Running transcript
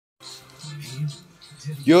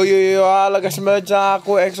Yo yo yo, halo guys, baca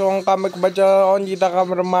aku Exong kami kebaca on kita akan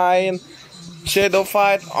bermain Shadow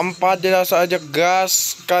Fight 4. Jadi langsung aja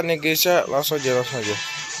gas kan ya guys ya, langsung aja.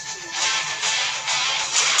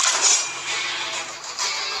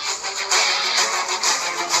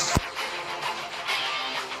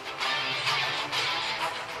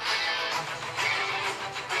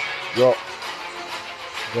 Yo.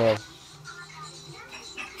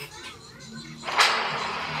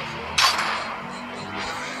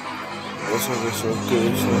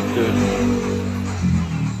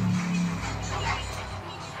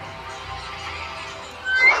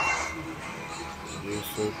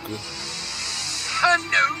 Oke.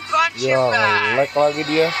 Ya, nge-lag lagi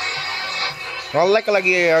dia. Nge-lag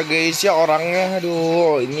lagi ya guys ya orangnya.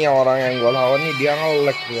 Aduh, ini orang yang gue lawan nih dia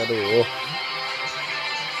nge-lag nih, aduh.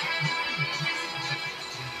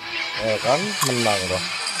 Kan menang dong.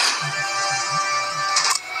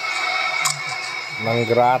 Menang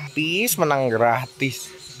gratis. Menang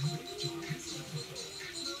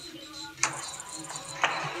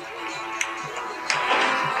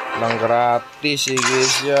gratis ya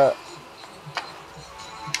guys ya.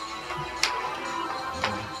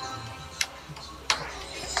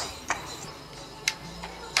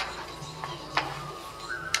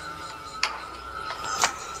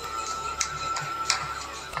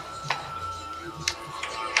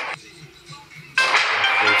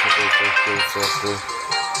 Oke.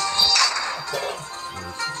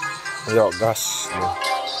 Yuk gas.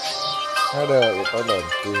 Ada kita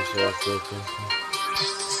bantu. Oke.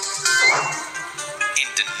 In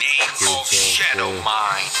the name of Shadow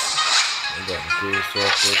Mind.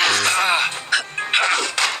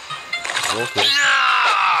 Oke.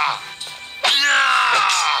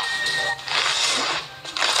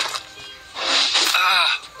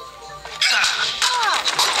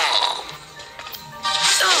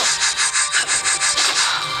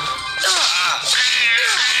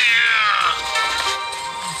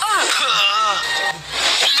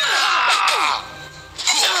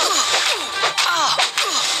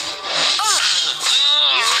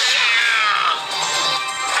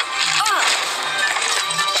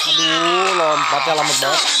 Lompatnya lama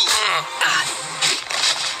banget.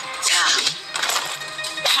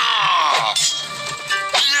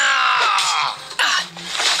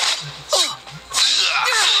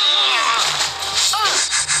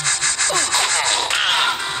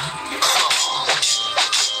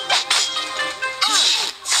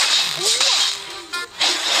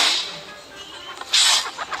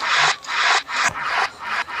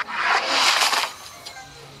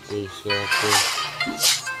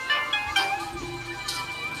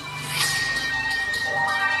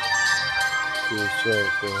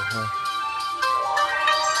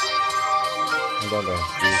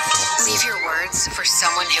 Leave your words for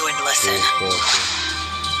someone who would listen.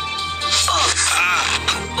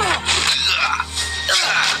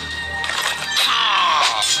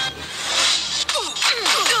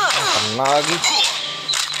 Kena lagi.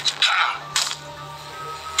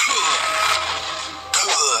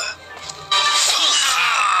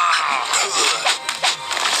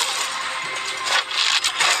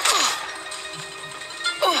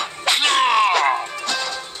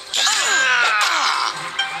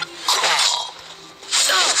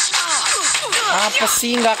 Apa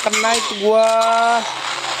sih nggak kena itu gua?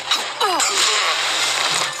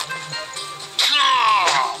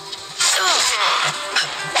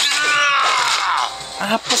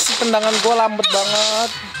 Apa sih tendangan gua lambat banget?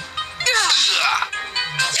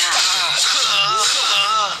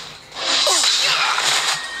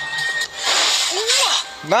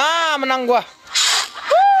 Nah, menang gua.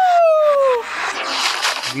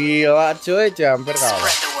 Gila cuy, hampir kalah.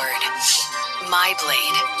 Spread the word. My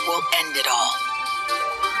blade will end it all.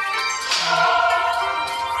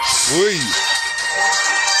 Woi.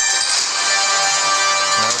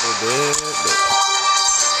 Aduh deh.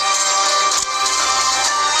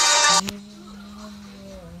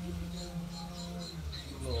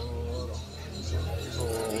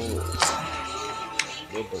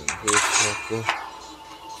 Let's go.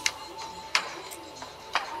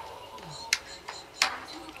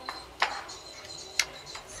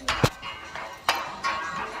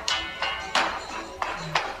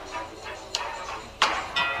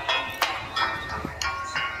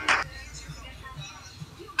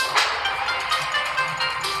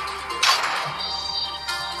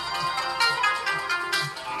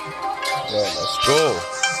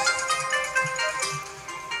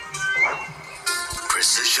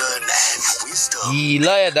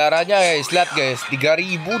 Gila ya darahnya guys, lihat guys,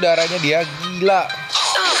 3000 darahnya dia, gila.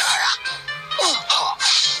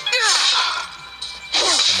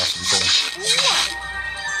 Masih bisa nih.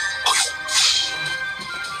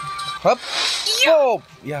 Hop. Hop.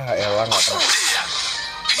 Ya elah nggak tahu.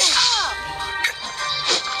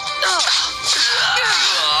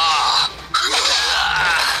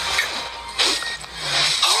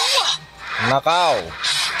 Nah kau.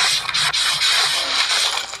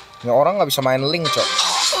 Ini orang nggak bisa main Link, cok.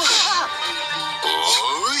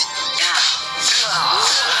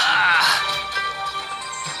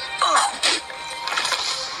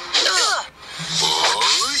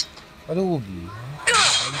 Aduh, gila.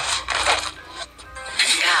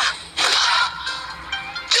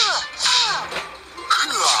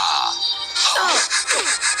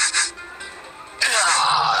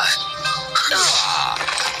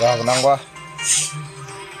 Wah, menang gua.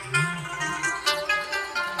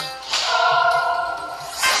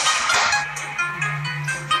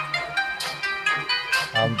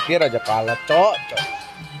 Hampir aja kalah, cok.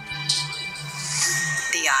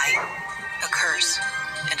 The eye, a curse,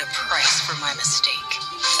 and a price for my mistake.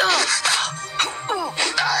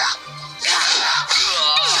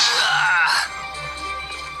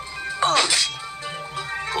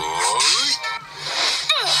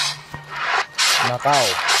 Nah kau.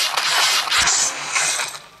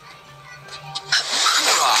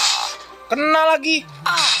 Kena lagi.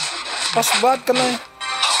 Pas banget kena.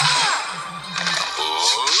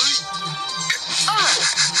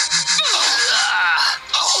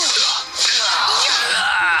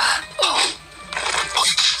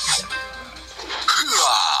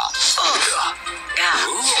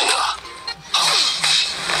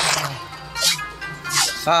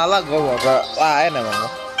 Salah gue agak lain emang.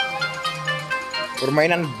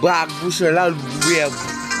 Permainan bagus lah gue.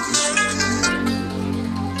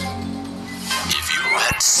 If you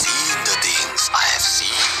had seen the things I have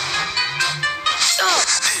seen.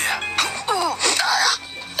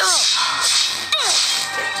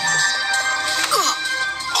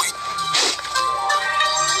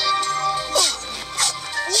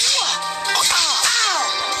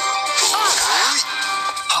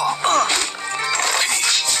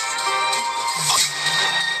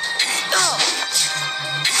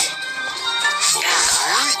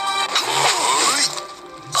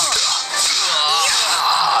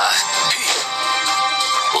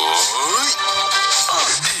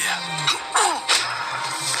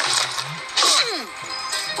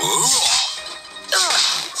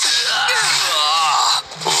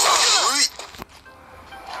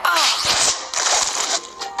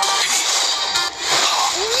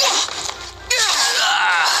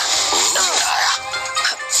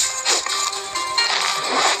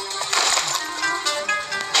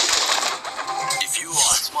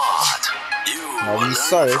 Nggak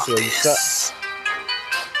bisa ya, sudah bisa.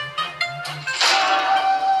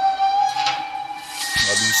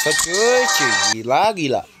 Nggak bisa cuy, gila.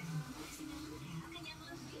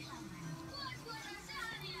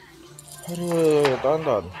 Aduh,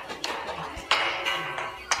 tonton.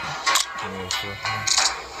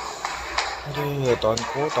 Aduh,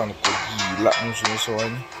 tontonku gila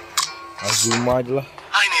musuh-musuhnya. Azuma aja lah.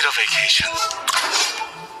 I need a vacation.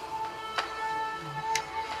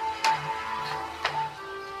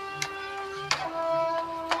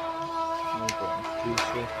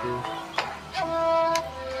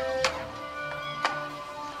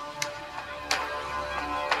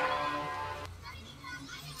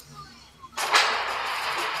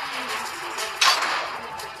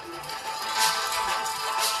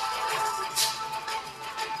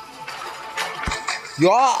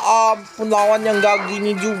 Ya ampun, lawan yang gak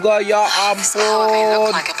gini juga, ya ampun.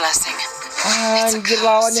 Like a blessing. Anjir,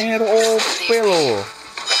 lawannya hero OP loh.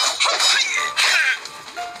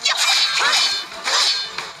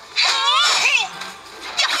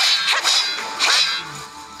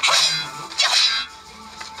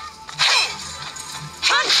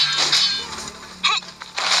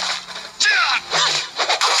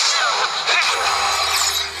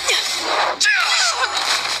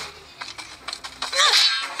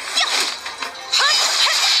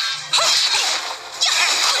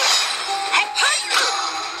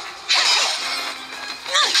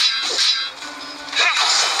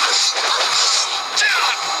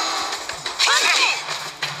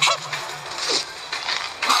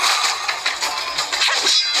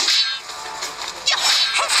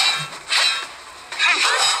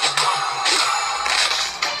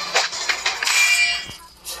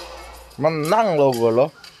 Menang lo gue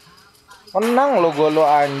lo. Menang lo gue lo,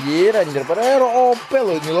 anjir. Pada hero OP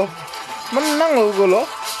lo ini lo. Menang lo gue lo.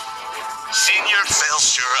 Senior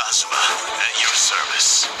Felster Azuma at your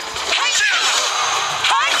service.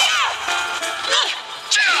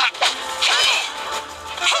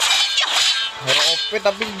 Hero OP HP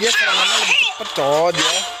tapi dia serangannya lebih cepet coy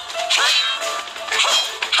dia.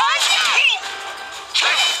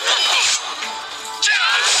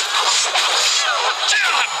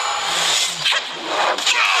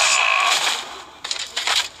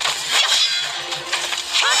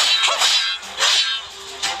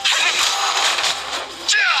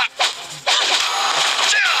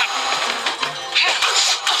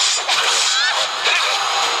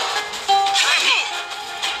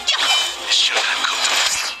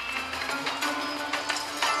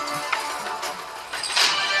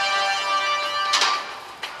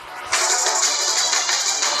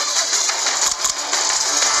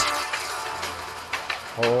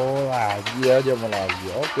 Oh lagi aja mau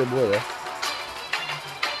lagi. Oke boleh.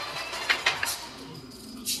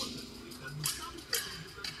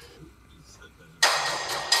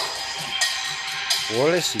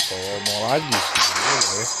 Boleh sih kalau mau lagi sih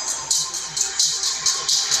boleh.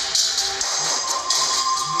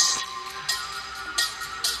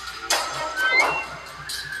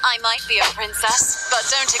 I might be a princess, but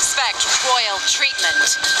don't expect royal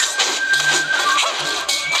treatment.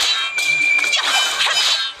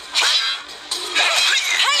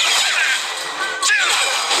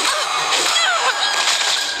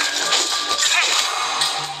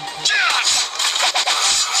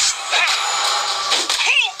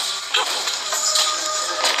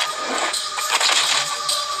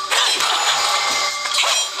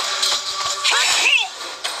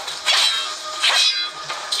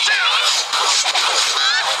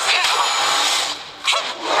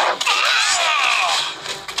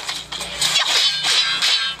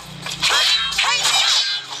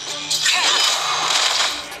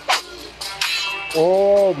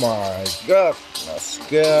 Oh my god,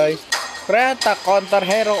 guys. Ternyata counter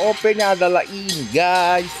hero OP-nya adalah ini,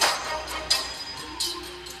 guys.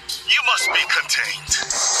 You must be contained.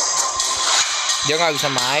 Dia nggak bisa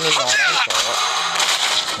main ini orang, cok.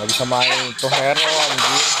 Nggak bisa main itu hero,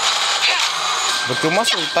 anjir. Bercuma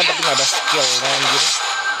sultan tapi nggak ada skillnya, anjir.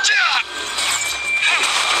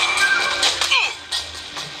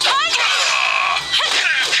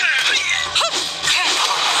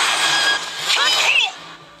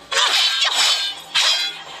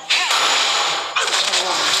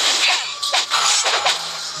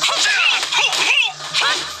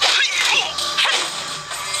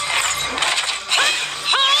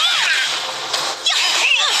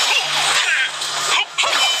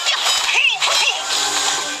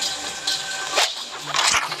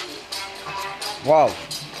 Wow.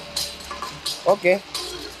 Oke.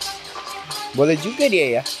 Boleh juga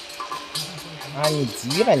dia ya.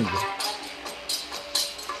 Anjir. I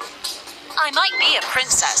might be a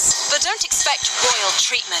princess, but don't expect royal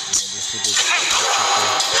treatment.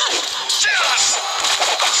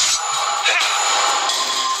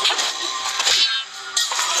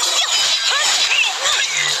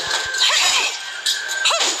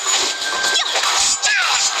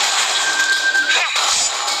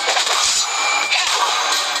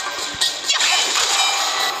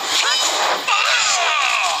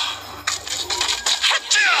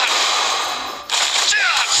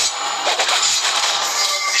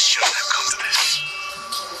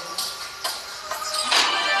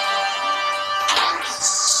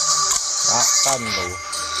 Akan tuh.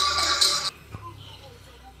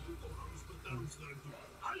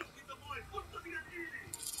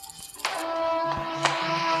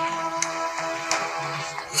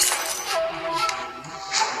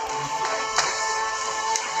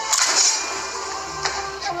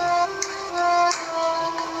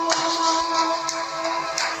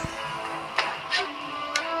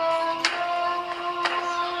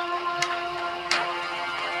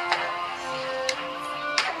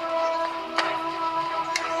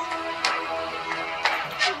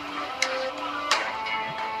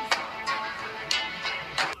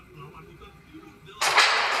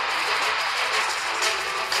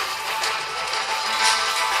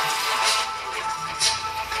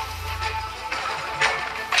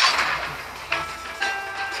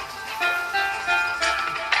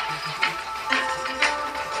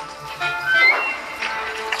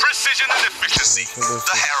 The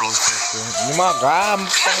Herald. Ini mah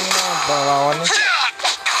gampang mah lawannya.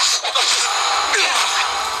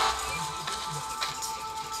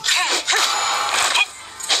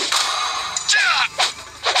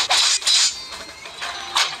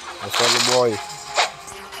 Sorry boy.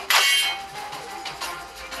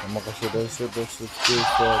 Terima kasih sudah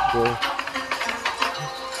subscribe.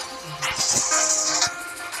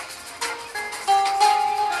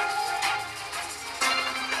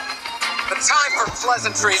 The time for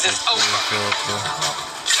pleasantries is over.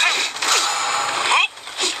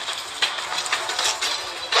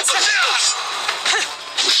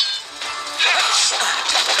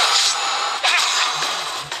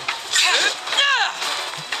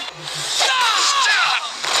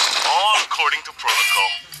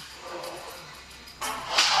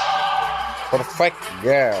 Perfect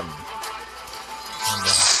game.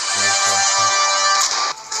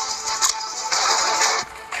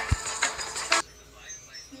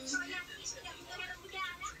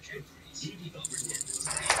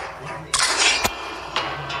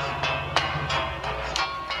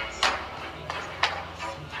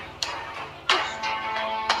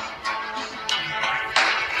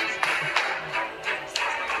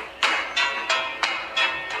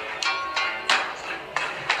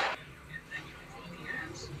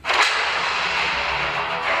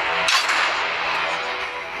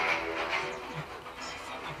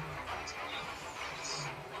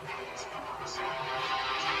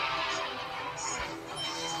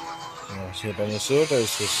 Siapa nyusul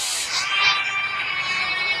Yesus?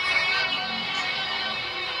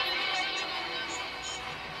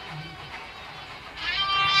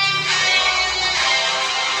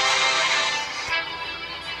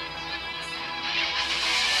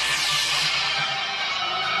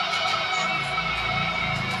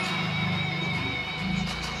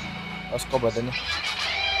 Pas kok badannya.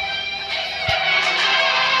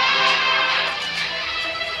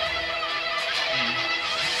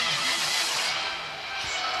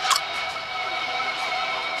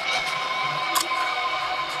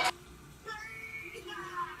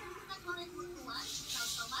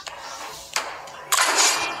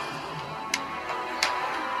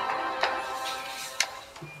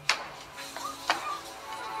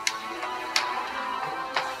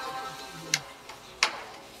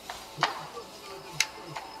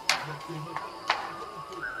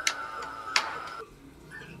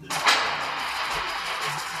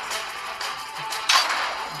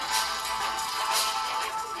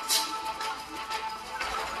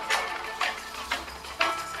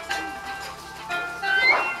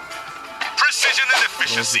 Precision and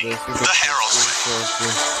efficiency. The Herald's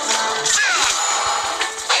way.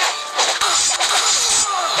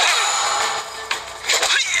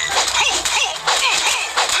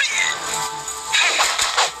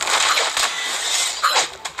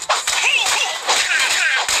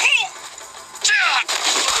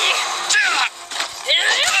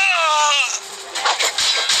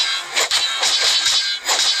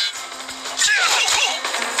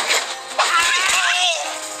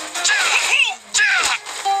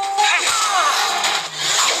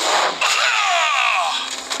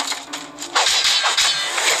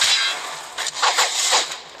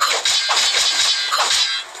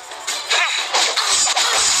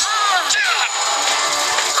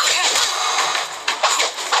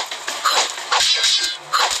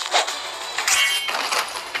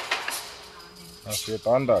 Masih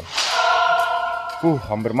tonton.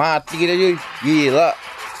 Hampir mati kita cuy. Gila.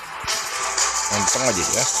 Untung aja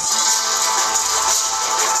ya.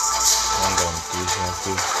 Tonton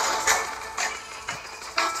satu.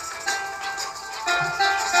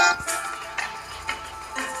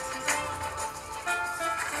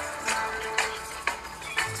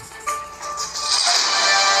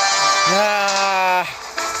 Nah,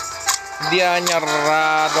 dia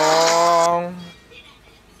nyerah dong.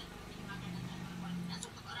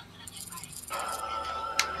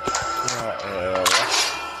 Ya elah.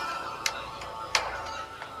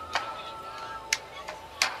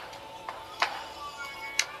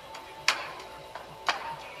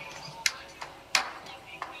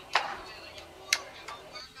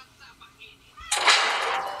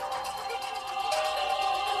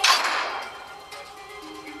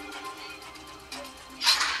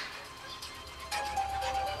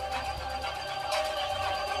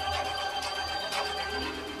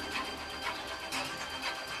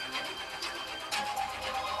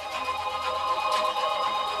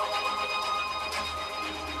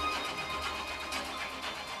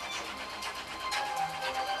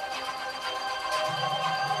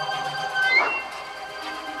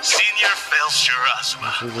 Senior Felcher Azuma,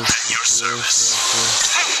 at your service.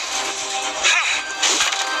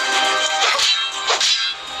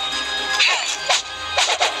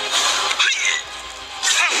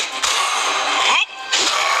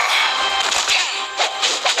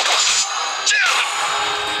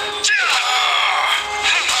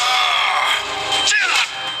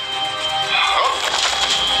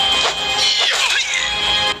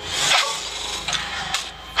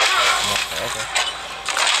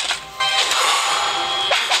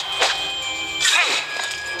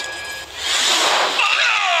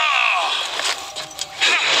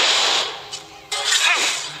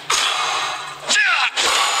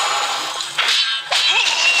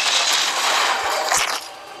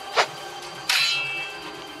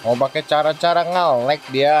 Mau pakai cara-cara nge-lag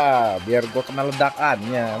dia biar gue kena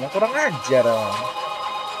ledakannya. Mau kurang ajar.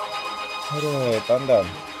 Aduh, tonton.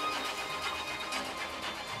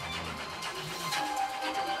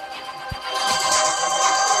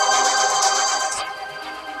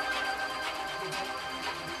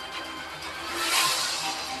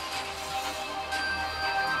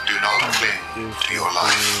 your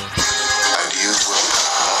life, and you will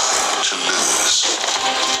have nothing to lose.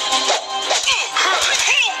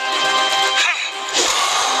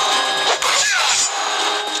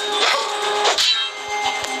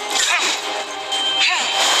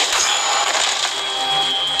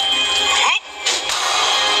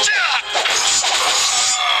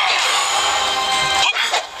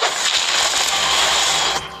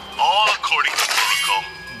 All according to protocol.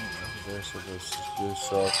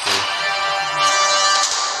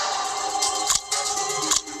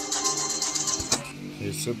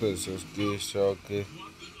 Oke.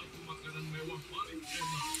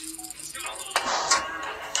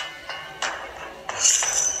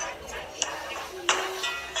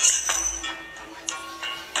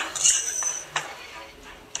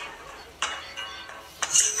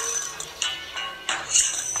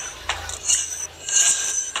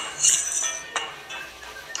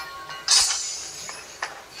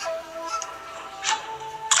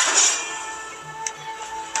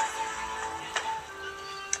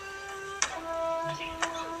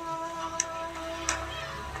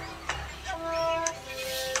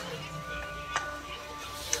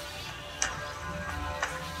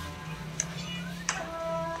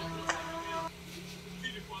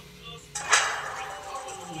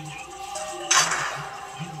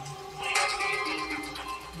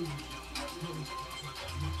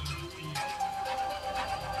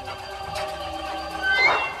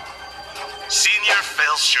 Senior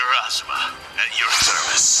Felshire Azuma, at your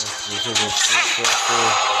service.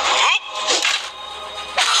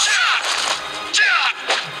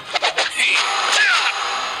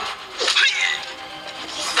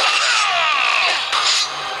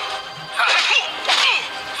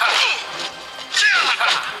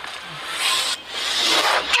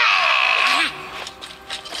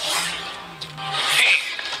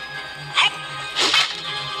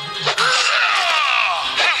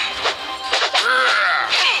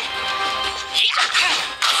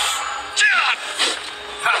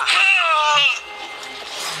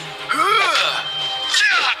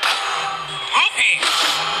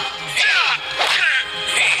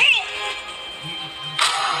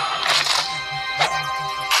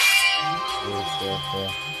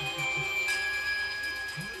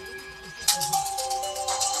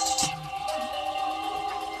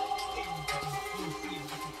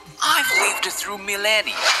 I've lived through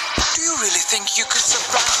millennia. Do you really think you could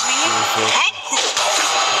surprise me?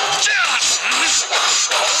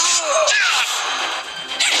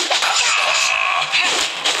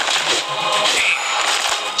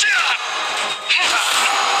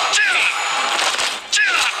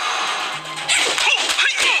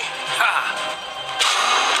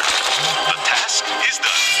 The task is done.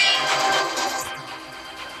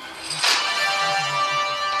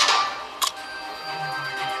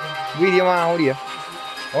 Wih, dia mau dia.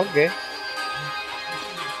 Oke.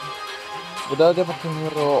 Udah dia pakai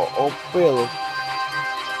hero OP loh.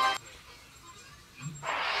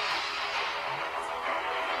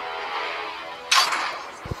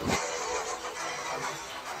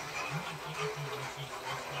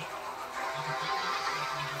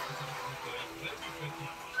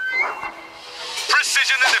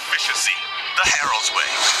 Precision and efficiency, the Herald's way.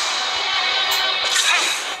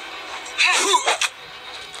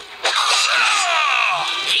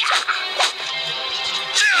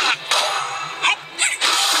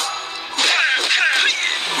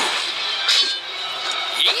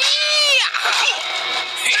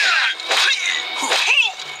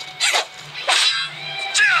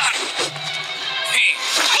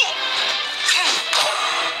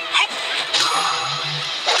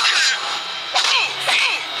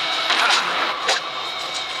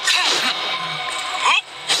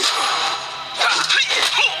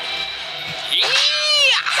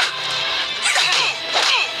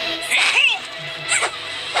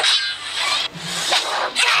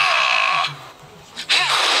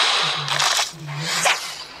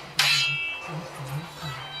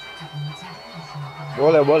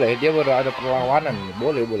 Boleh, dia baru ada perlawanan nih.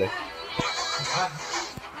 Boleh. I've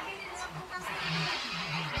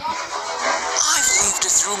lived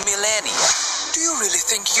through millennia. Do you really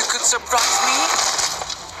think you could surprise me?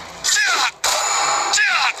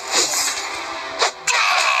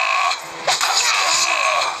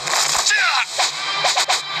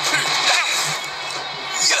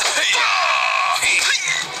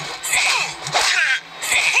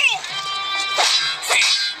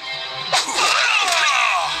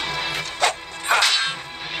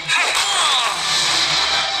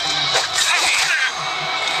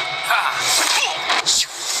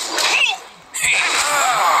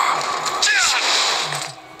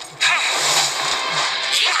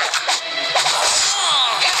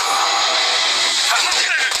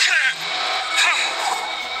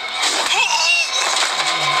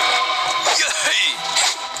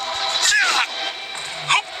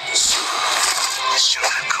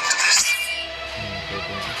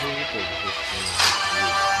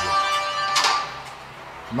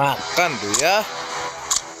 Makan tuh ya.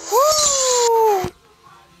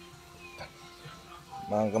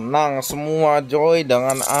 Mengenang semua Joy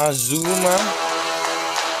dengan Azuma.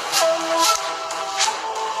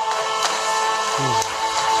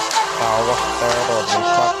 Kawah teror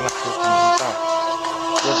empat nakut mantap.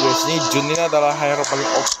 Ya guys, ini Jun ini adalah hero paling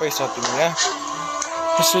OP saat ini ya.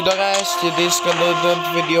 Sudah guys, jadi sekian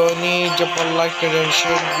video ini. Jangan like dan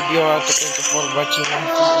share video atau thank you for watching my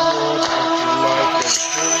video. Like dan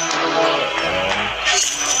share video.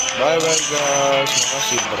 Bye bye guys.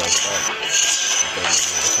 Makasih berapa.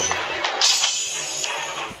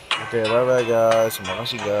 Oke, bye bye guys.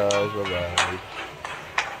 Makasih guys. Bye bye.